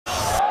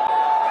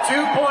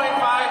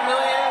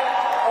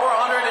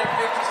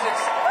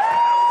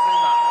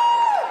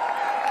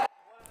$2.5,456,000.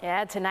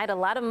 Yeah, tonight a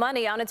lot of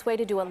money on its way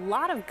to do a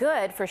lot of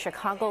good for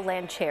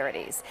Chicagoland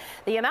charities.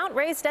 The amount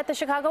raised at the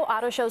Chicago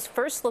Auto Show's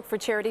first look for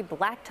charity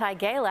Black Tie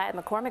Gala at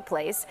McCormick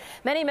Place.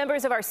 Many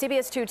members of our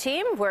CBS 2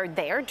 team were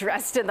there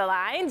dressed in the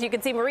lines. You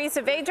can see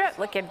Saavedra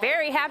looking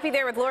very happy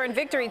there with Lauren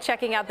Victory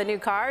checking out the new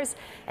cars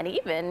and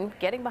even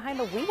getting behind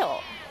the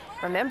wheel.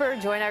 Remember,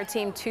 join our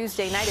team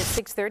Tuesday night at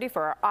 6:30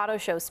 for our auto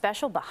show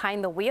special,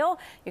 Behind the Wheel.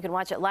 You can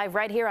watch it live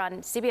right here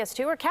on CBS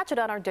 2 or catch it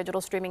on our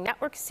digital streaming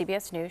network,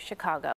 CBS News Chicago.